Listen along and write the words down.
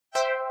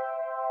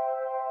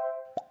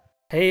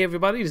Hey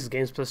everybody, this is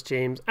Games Plus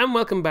James, and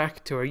welcome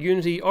back to our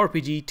Unity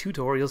RPG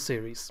tutorial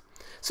series.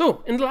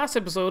 So, in the last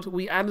episode,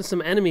 we added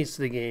some enemies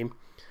to the game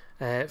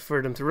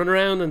for them to run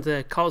around and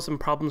to cause some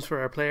problems for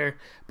our player.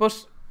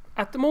 But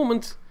at the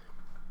moment,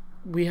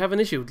 we have an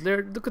issue.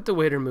 Look at the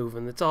way they're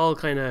moving. It's all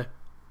kind of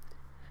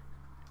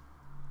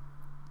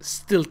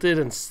stilted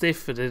and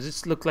stiff, and they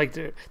just look like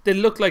they're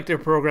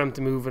programmed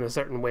to move in a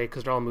certain way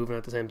because they're all moving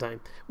at the same time,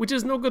 which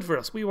is no good for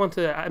us. We want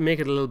to make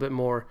it a little bit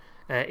more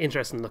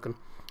interesting looking.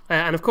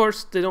 And of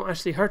course, they don't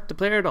actually hurt the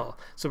player at all.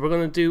 So we're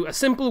going to do a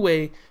simple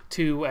way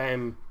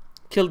to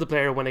kill the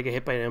player when they get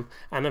hit by them.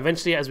 And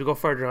eventually, as we go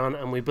further on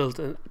and we build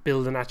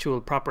an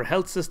actual proper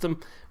health system,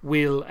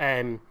 we'll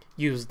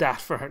use that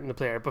for hurting the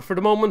player. But for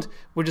the moment,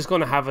 we're just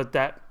going to have it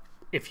that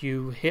if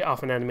you hit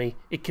off an enemy,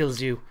 it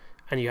kills you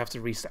and you have to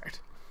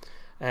restart.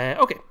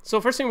 Okay, so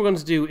first thing we're going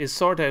to do is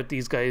sort out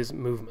these guys'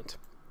 movement.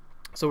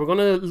 So we're going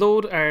to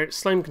load our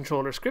slime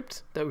controller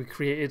script that we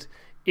created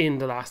in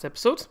the last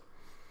episode.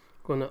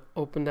 Going to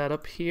open that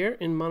up here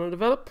in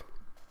MonoDevelop,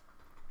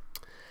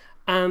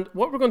 and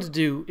what we're going to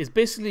do is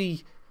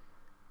basically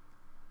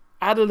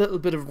add a little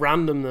bit of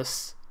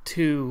randomness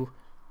to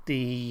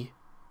the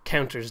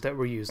counters that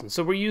we're using.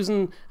 So we're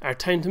using our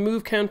time to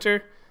move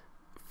counter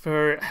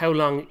for how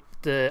long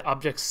the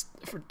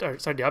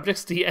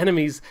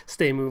enemies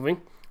stay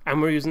moving,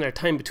 and we're using our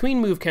time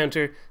between move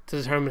counter to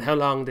determine how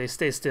long they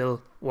stay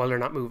still while they're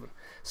not moving.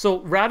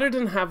 So rather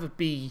than have it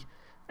be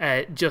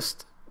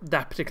just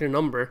that particular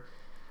number,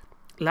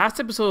 last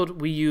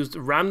episode we used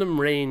random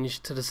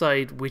range to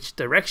decide which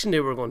direction they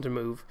were going to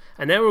move,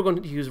 and now we're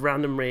going to use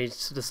random range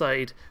to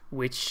decide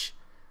which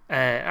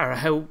or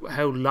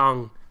how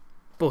long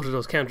both of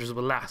those counters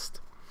will last.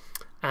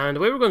 And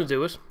the way we're going to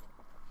do it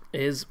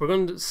is we're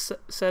going to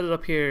set it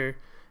up here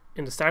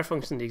in the start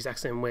function the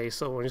exact same way.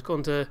 So we're just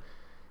going to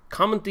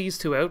comment these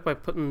two out by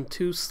putting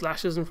 2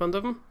 slashes in front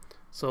of them.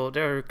 So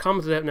they're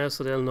commented out now,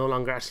 so they'll no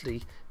longer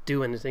actually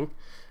do anything.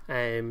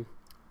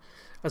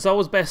 It's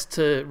always best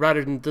to,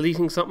 rather than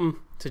deleting something,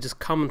 to just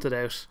comment it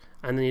out,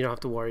 and then you don't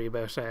have to worry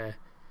about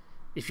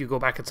if you go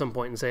back at some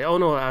point and say, oh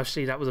no,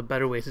 actually that was a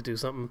better way to do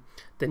something,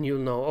 then you'll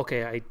know,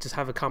 okay, I just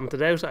have it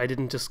commented out, I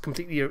didn't just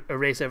completely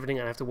erase everything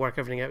and I have to work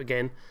everything out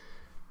again.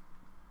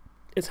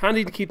 It's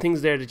handy to keep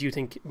things there that you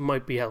think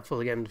might be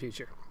helpful again in the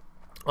future.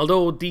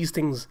 Although these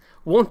things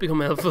won't become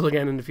helpful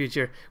again in the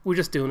future, we're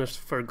just doing it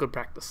for good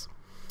practice.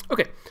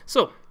 Okay,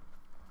 so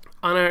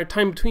on our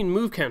time between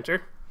move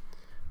counter,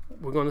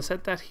 we're going to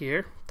set that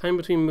here, time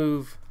between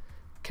move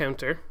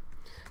counter,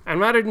 and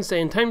rather than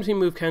saying time between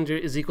move counter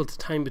is equal to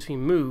time between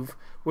move,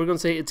 we're going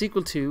to say it's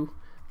equal to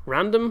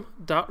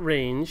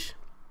random.range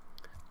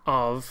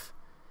of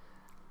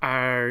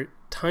our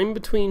time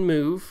between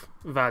move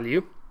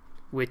value,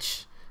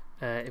 which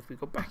if we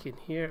go back in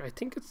here, I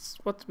think it's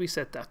what we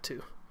set that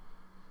to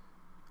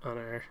on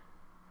our,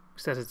 we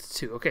set it to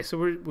 2. Okay, so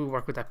we'll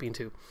work with that being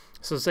 2.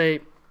 So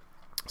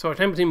our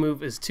time between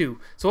move is 2.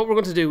 So what we're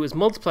going to do is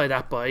multiply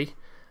that by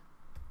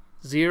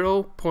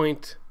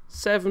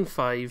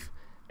 0.75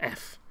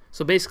 f.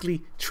 So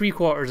basically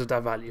 3/4 of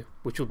that value,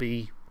 which will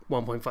be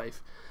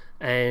 1.5.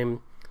 And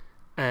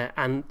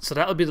so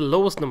that'll be the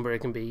lowest number it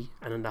can be,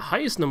 and then the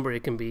highest number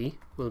it can be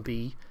will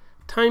be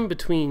time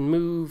between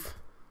move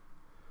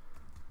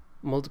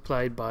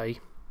multiplied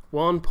by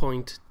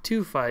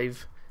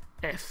 1.25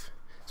 f.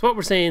 So what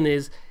we're saying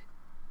is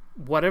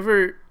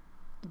whatever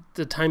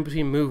the time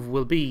between move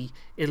will be,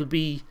 it'll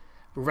be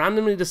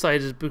randomly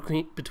decided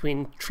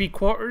between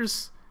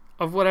 3/4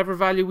 of whatever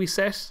value we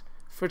set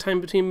for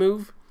time between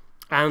move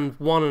and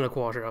 1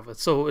 1/4 of it.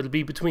 So it'll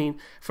be between,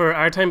 for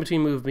our time between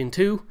move being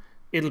 2,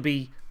 it'll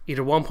be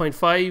either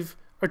 1.5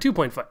 or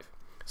 2.5.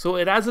 So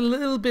it adds a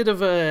little bit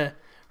of a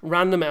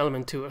random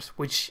element to it,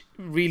 which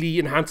really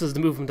enhances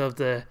the movement of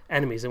the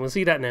enemies, and we'll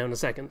see that now in a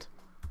second.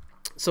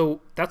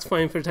 So that's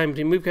fine for the time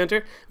between move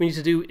counter. We need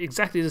to do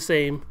exactly the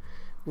same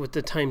with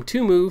the time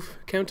to move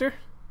counter.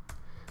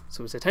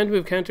 So we say time to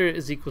move counter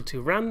is equal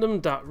to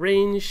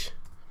random.range.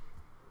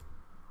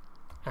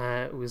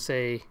 We'll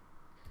say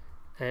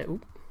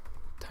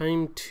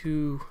time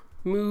to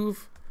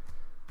move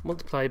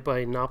multiplied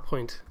by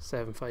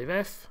 0.75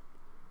 f,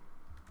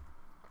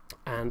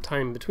 and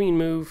time between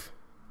move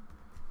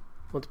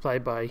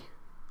multiplied by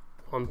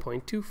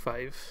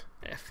 1.25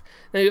 f.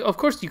 Now, of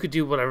course, you could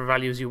do whatever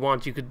values you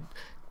want. You could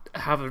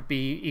have it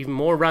be even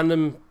more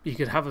random. You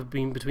could have it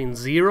be between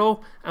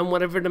 0 and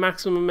whatever the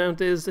maximum amount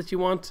is that you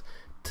want,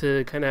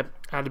 to kind of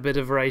add a bit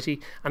of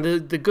variety. And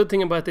the good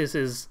thing about this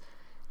is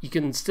you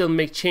can still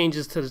make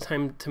changes to the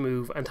time to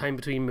move and time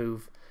between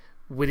move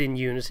within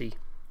Unity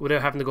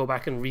without having to go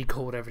back and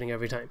recode everything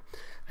every time.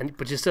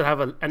 But you still have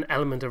an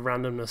element of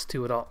randomness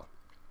to it all.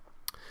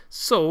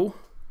 So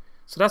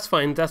that's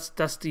fine.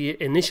 That's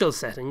the initial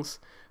settings,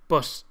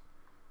 but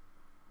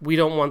we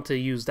don't want to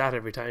use that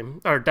every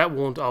time, or that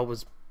won't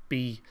always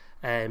be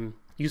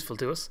useful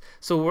to us.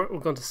 So what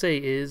we're going to say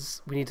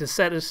is we need to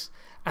set it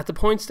at the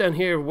points down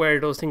here where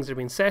those things are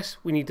being set.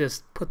 We need to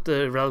put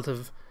the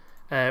relevant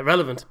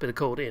bit of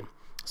code in.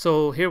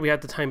 So here we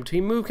have the time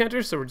between move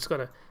counter, so we're just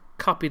going to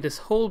copy this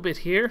whole bit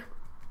here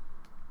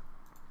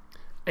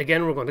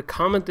again, we're going to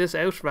comment this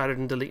out rather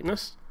than deleting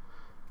it,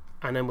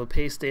 and then we'll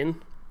paste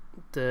in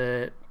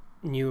the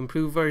new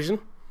improved version.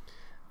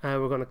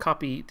 We're going to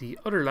copy the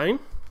other line,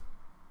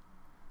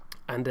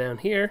 and down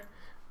here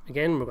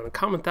again we're going to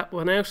comment that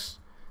one out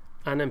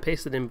and then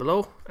paste it in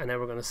below, and then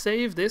we're going to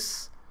save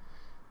this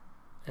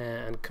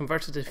and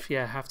convert it if you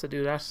have to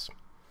do that.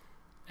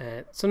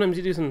 Sometimes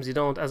you do, sometimes you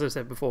don't. As I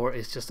said before,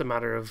 it's just a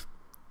matter of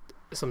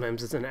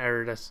sometimes it's an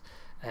error that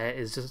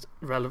is just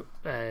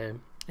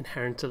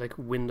inherent to like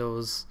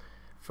Windows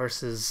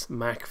versus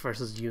Mac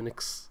versus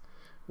Unix,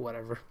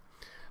 whatever.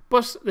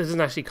 But this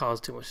doesn't actually cause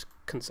too much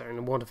concern.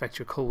 It won't affect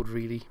your code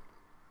really.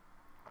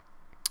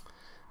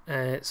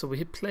 So we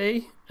hit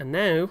play, and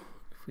now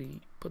if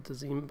we put the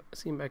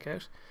scene back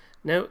out,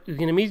 now you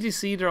can immediately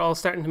see they're all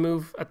starting to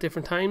move at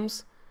different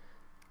times,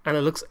 and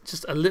it looks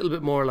just a little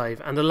bit more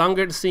alive. And the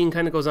longer the scene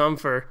kind of goes on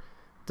for,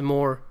 the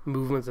more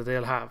movement that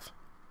they'll have.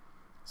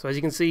 So as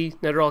you can see,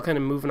 now they're all kind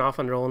of moving off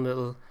on their own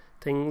little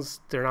things.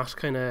 They're not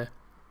kind of,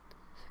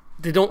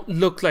 they don't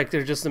look like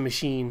they're just a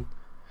machine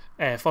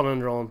following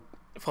their own,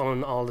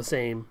 following all the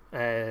same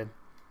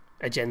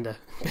agenda,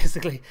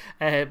 basically.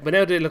 But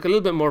now they look a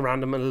little bit more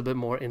random and a little bit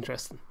more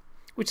interesting,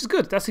 which is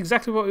good. That's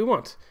exactly what we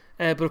want.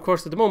 But of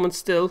course, at the moment,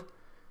 still,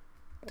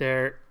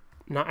 they're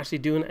not actually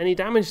doing any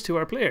damage to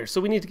our players.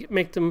 So we need to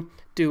make them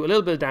do a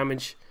little bit of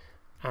damage,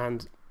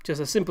 and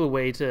just a simple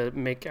way to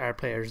make our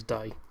players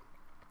die.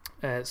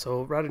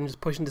 So rather than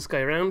just pushing this guy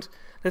around,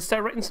 let's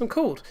start writing some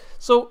code.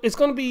 So it's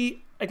going to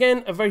be,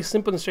 again, a very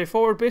simple and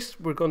straightforward bit.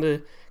 We're going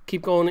to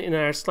keep going in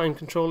our Slime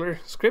controller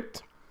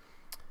script.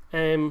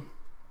 And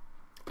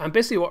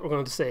basically what we're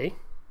going to say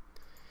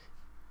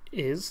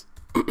is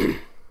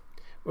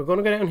we're going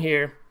to go down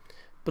here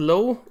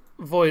below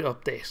void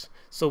update.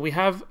 So we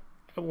have,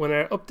 when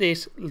our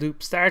update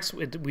loop starts,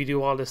 we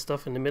do all this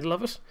stuff in the middle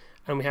of it,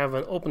 and we have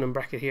an opening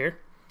bracket here.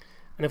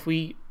 And if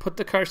we put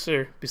the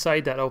cursor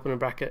beside that opening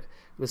bracket,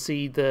 we'll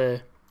see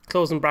the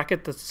closing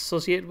bracket that's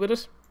associated with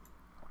it.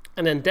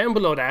 And then down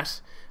below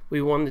that,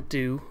 we want to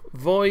do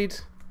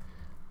void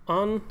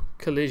on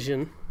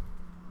collision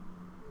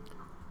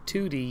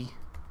 2D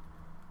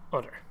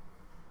other.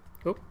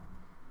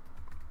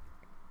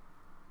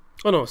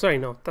 Oh no, sorry,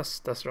 no, that's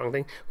the wrong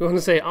thing. We want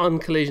to say on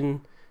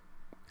collision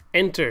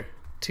enter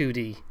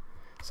 2D.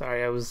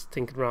 Sorry, I was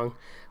thinking wrong.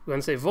 We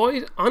want to say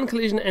void on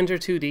collision enter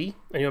 2D,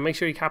 and you'll make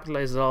sure you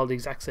capitalize it all the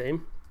exact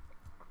same.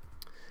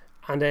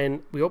 And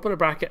then we open a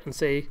bracket and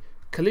say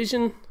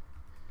collision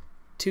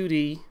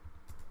 2D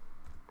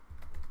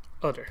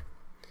other.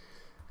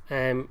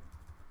 And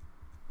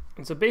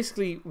so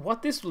basically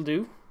what this will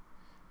do,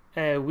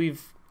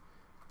 we've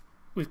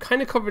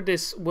kind of covered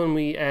this when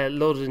we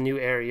loaded a new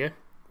area,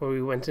 where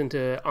we went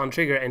into on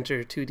trigger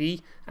enter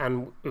 2D,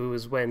 and it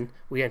was when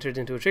we entered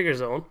into a trigger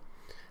zone.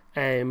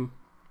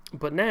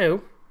 But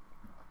now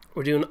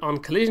we're doing on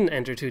collision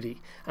enter 2D,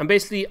 and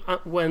basically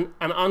when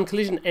an on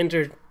collision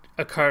enter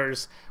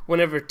occurs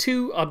whenever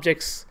two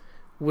objects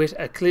with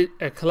a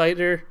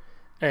collider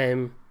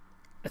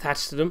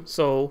attached to them.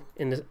 So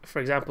for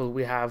example,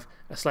 we have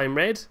a slime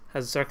red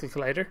has a circle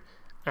collider,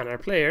 and our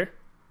player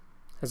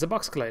has a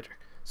box collider.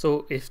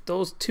 So if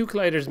those two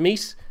colliders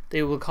meet,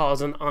 they will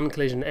cause an on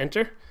collision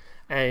enter.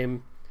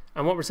 And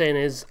what we're saying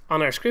is,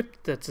 on our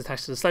script that's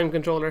attached to the slime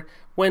controller,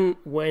 when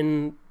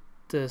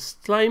the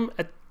slime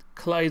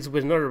collides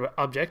with another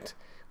object,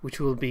 which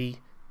will be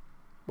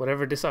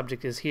whatever this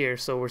object is here.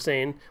 So we're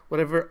saying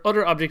whatever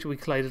other object we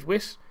collided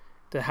with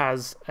that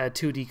has a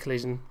 2D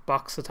collision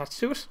box attached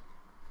to it,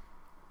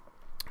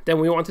 then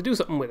we want to do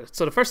something with it.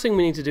 So the first thing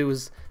we need to do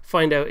is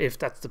find out if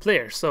that's the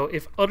player. So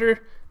if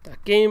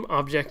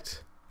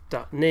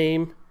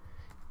other.gameObject.name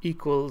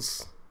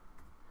equals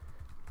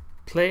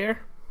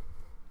player,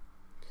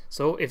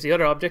 so if the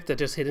other object that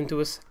just hit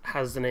into us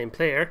has the name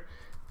player,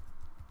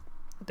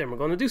 then we're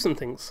going to do some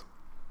things.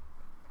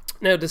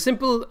 Now the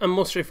simple and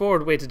most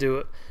straightforward way to do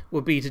it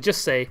would be to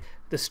just say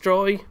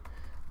destroy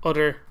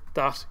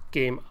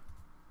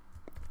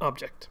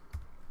other.gameObject.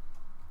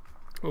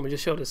 And we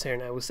just show this here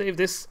now. We'll save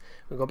this,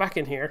 we'll go back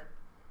in here,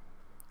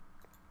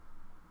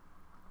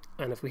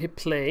 and if we hit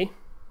play,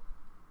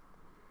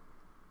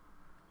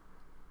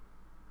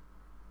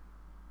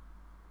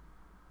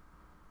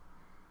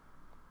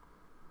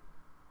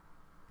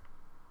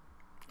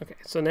 okay,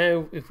 so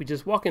now if we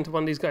just walk into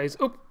one of these guys,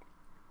 oh,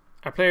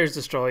 our player is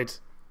destroyed,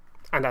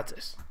 and that's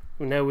it.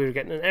 Now we're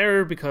getting an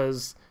error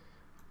because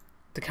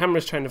the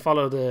camera's trying to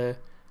follow the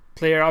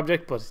player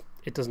object, but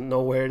it doesn't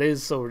know where it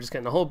is, so we're just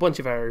getting a whole bunch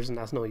of errors, and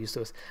that's no use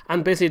to us.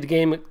 And basically the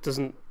game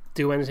doesn't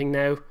do anything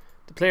now.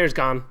 The player's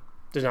gone,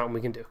 there's nothing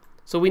we can do.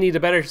 So we need a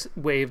better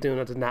way of doing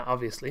it than that,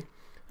 obviously.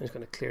 I'm just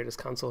going to clear this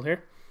console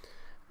here.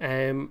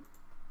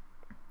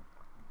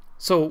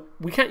 So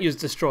we can't use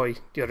destroy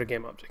the other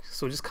game object,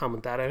 so just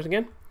comment that out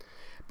again.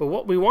 But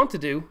what we want to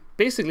do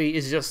basically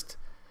is just,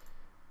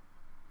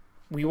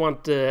 we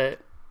want the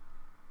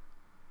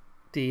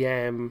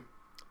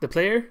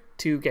player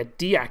to get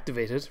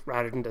deactivated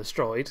rather than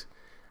destroyed,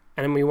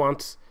 and then we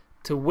want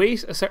to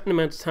wait a certain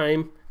amount of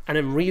time and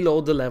then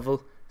reload the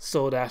level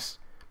so that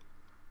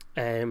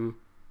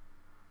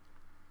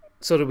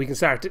so that we can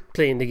start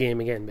playing the game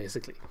again,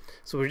 basically.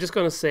 So we're just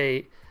going to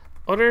say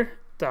other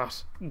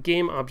dot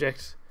game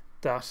object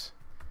dot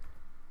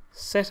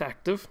set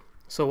active.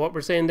 So what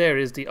we're saying there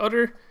is the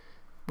other,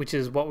 which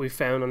is what we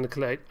found on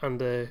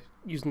the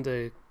using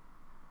the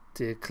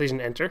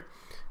collision enter,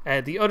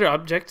 the other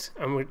object,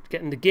 and we're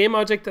getting the game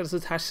object that is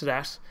attached to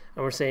that,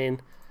 and we're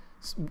saying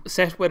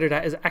set whether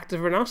that is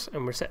active or not,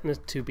 and we're setting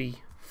it to be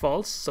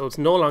false, so it's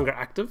no longer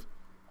active.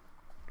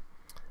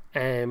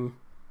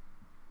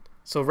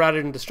 So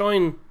rather than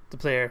destroying the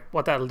player,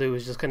 what that'll do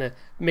is just kind of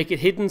make it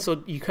hidden,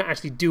 so you can't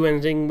actually do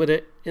anything with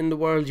it in the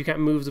world. You can't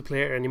move the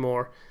player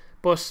anymore,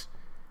 but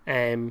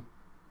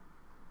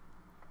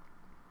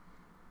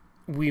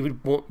we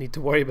won't need to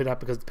worry about that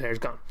because the player's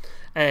gone.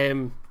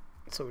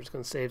 So we're just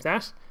going to save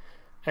that.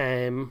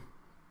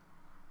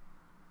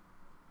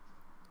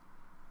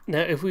 Now,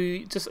 if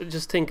we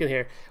just thinking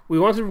here, we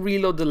want to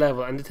reload the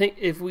level, and the thing,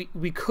 if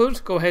we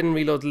could go ahead and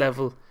reload the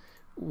level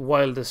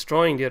while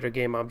destroying the other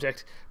game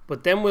object,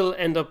 but then we'll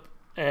end up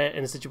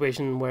in a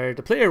situation where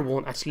the player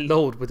won't actually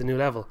load with the new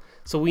level.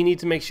 So we need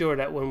to make sure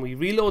that when we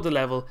reload the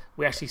level,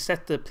 we actually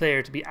set the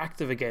player to be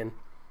active again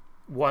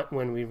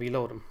when we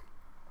reload them.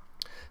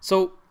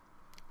 So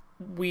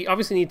we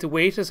obviously need to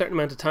wait a certain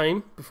amount of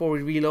time before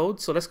we reload.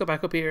 So let's go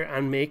back up here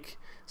and make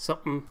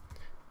something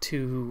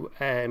to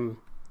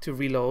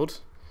reload.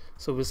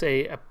 So we'll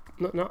say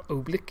not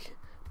oblique,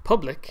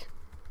 public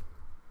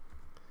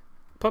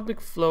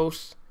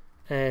float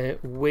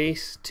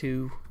wait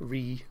to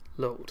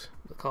reload,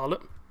 we'll call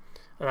it,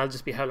 and that'll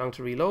just be how long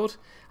to reload.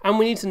 And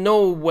we need to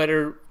know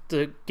whether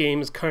the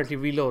game is currently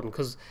reloading,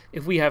 because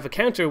if we have a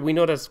counter, we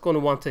know that's going to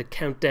want to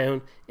count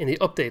down in the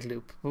update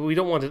loop, but we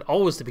don't want it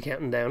always to be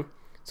counting down.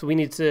 So we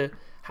need to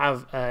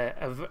have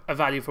a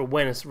value for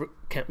when it's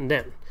counting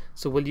down.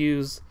 So we'll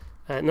use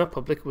not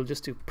public, we'll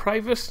just do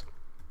private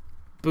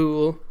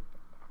bool,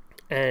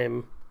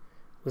 we'll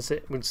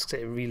just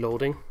say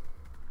reloading,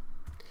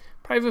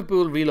 private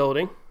bool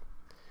reloading.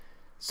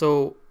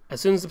 So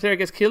as soon as the player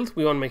gets killed,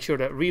 we want to make sure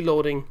that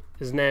reloading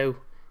is now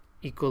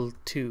equal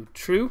to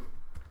true.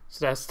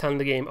 So that's telling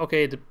the game,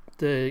 okay,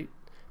 the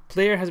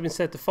player has been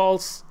set to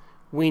false,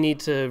 we need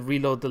to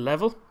reload the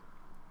level.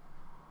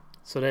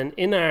 So then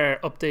in our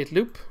update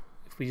loop,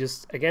 if we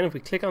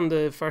click on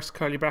the first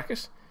curly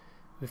bracket,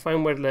 we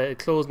find where the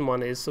closing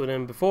one is. So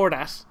then before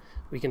that,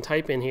 we can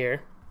type in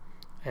here,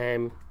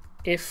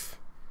 if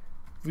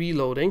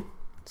reloading.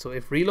 So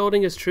if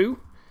reloading is true,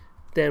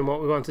 then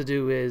what we want to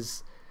do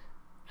is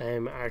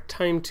our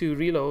time to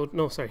reload,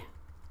 no, sorry,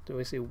 do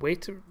we say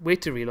wait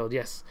to reload?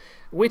 Yes,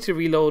 wait to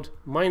reload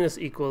minus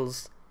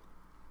equals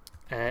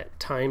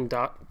time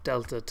dot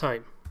delta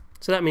time.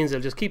 So that means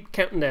it'll just keep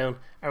counting down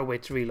our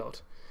wait to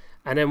reload.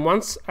 And then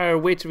once our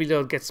wait to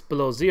reload gets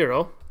below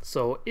 0,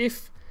 so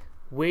if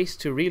wait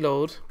to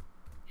reload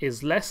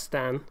is less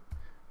than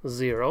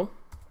 0,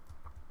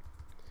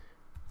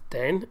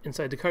 then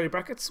inside the curly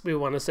brackets we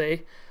want to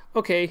say,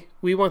 okay,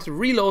 we want to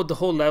reload the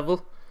whole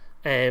level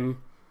and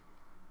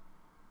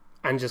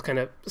just kind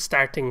of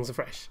start things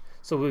afresh.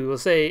 So we will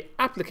say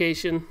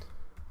application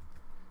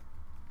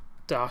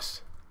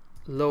dot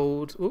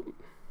load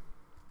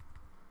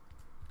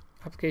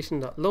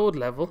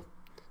level,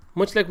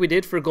 much like we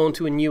did for going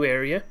to a new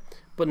area,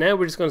 but now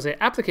we're just going to say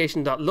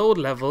application dot load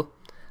level,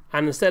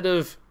 and instead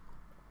of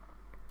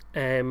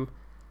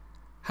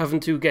having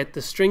to get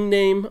the string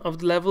name of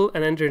the level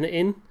and entering it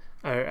in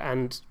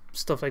and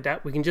stuff like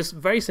that, we can just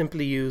very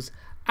simply use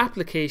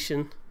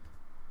application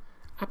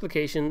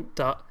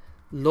dot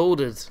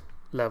loaded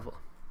level,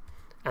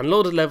 and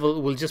loaded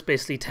level will just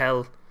basically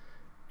tell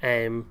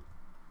it'll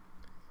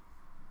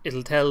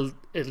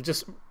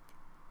just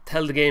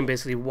tell the game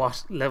basically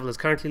what level is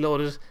currently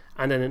loaded,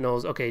 and then it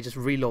knows, okay, just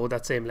reload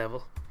that same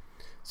level.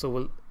 So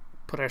we'll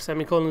put our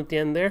semicolon at the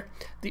end there.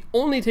 The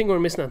only thing we're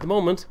missing at the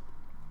moment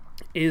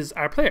is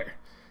our player.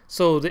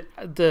 So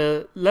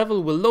the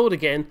level will load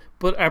again,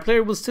 but our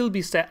player will still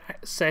be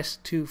set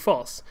to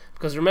false,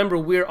 because remember,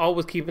 we're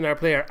always keeping our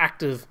player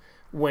active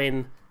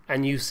when a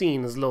new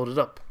scene is loaded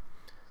up.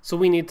 So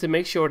we need to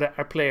make sure that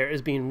our player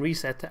is being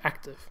reset to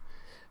active.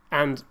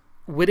 And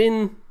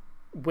within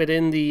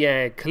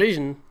the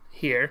collision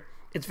here,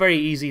 it's very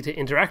easy to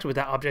interact with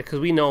that object, because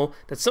we know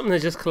that something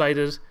has just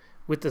collided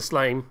with the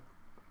slime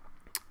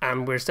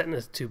and we're setting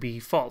it to be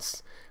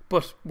false.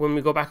 But when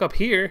we go back up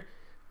here,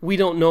 we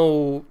don't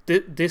know,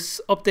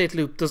 this update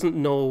loop doesn't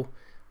know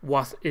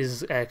what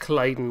is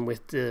colliding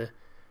with the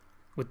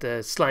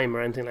slime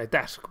or anything like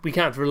that. We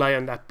can't rely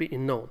on that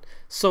being known.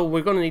 So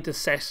we're going to need to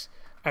set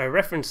our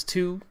reference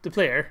to the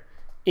player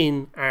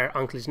in our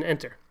onCollision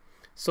enter.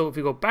 So if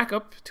we go back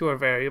up to our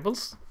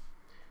variables,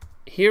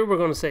 here we're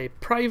going to say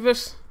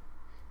private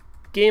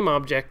game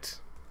object,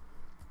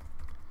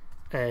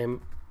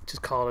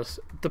 just call it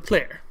the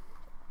player.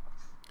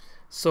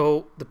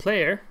 So the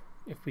player,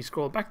 if we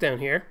scroll back down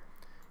here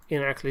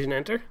in our collision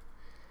enter,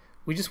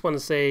 we just want to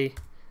say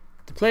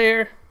the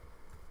player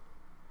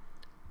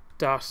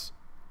dot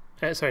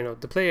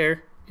the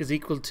player is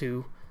equal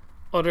to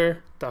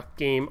other dot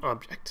game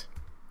object.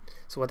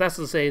 So what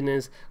that's saying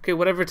is, okay,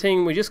 whatever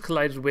thing we just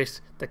collided with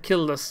that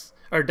killed us,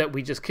 or that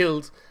we just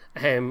killed,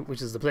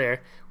 which is the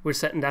player, we're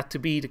setting that to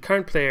be the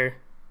current player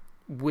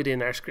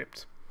within our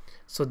script.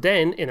 So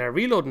then in our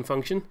reloading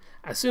function,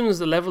 as soon as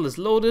the level is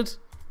loaded,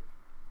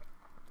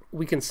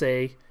 we can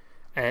say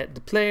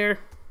the player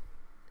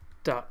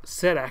dot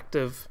set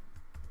active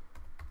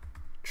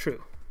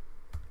true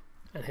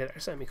and hit our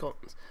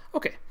semicolons.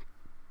 Okay,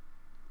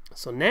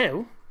 so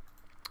now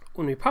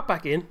when we pop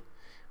back in,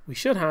 we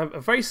should have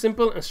a very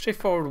simple and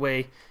straightforward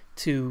way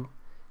to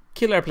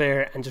kill our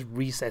player and just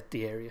reset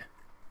the area.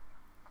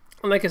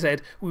 And like I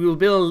said, we will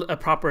build a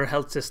proper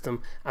health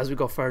system as we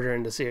go further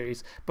in the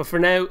series, but for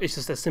now it's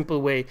just a simple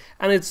way,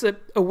 and it's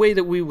a way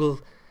that we will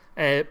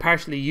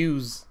partially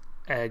use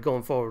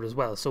going forward as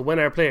well. So when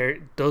our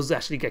player does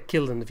actually get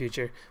killed in the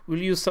future, we'll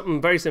use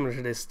something very similar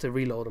to this to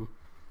reload him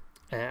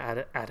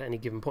at any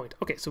given point.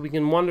 Okay, so we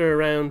can wander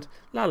around,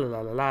 la la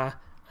la la la,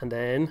 and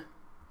then,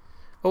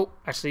 oh,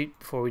 actually,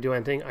 before we do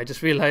anything, I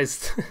just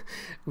realized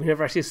we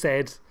never actually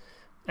said,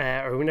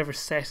 or we never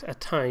set a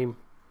time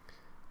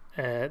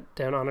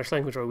down on our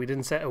slime controller. We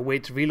didn't set a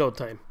wait to reload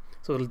time,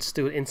 so it'll just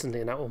do it instantly,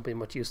 and that won't be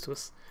much use to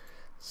us.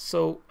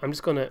 So I'm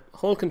just going to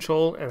hold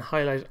control and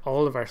highlight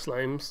all of our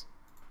slimes,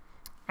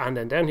 and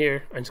then down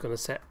here I'm just going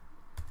to set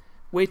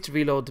wait to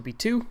reload to be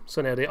 2.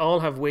 So now they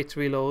all have wait to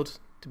reload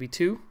to be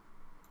 2,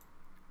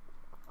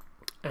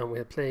 and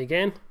we'll play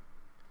again.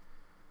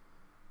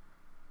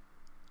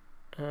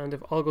 And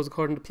if all goes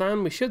according to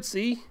plan, we should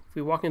see, if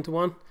we walk into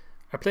one,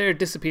 our player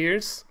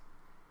disappears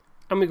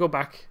and we go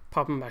back,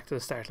 popping back to the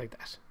start like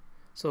that.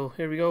 So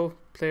here we go,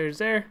 player's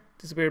there,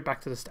 disappeared,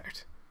 back to the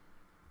start.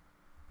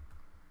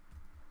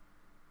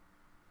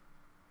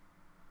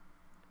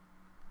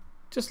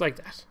 Just like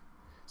that.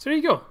 So there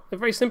you go, a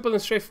very simple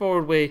and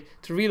straightforward way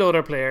to reload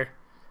our player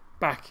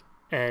back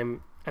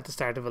at the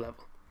start of a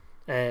level.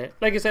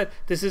 Like I said,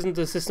 this isn't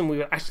the system we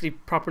will actually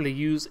properly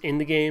use in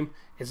the game.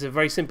 It's a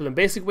very simple and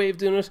basic way of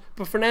doing it,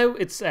 but for now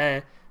it's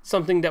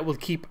something that will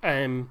keep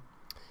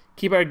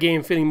our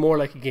game feeling more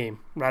like a game,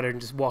 rather than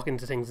just walking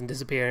into things and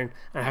disappearing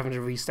and having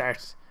to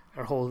restart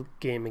our whole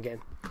game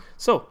again.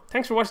 So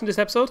thanks for watching this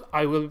episode.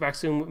 I will be back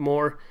soon with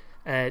more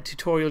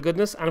tutorial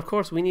goodness, and of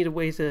course we need a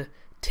way to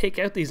take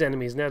out these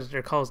enemies now that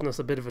they're causing us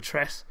a bit of a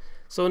threat.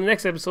 So in the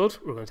next episode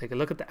we're going to take a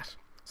look at that.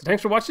 So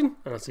thanks for watching,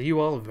 and I'll see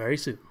you all very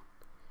soon.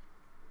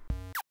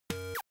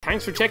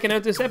 Thanks for checking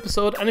out this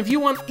episode, and if you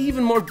want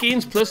even more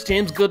Games Plus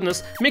James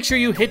goodness, make sure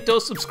you hit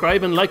those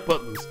subscribe and like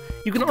buttons.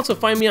 You can also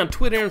find me on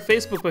Twitter and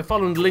Facebook by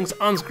following the links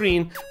on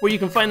screen, where you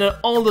can find out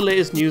all the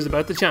latest news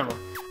about the channel.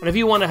 And if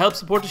you want to help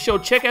support the show,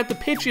 check out the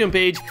Patreon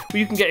page,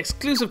 where you can get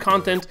exclusive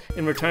content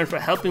in return for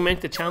helping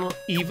make the channel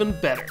even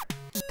better.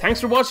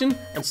 Thanks for watching,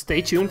 and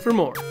stay tuned for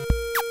more.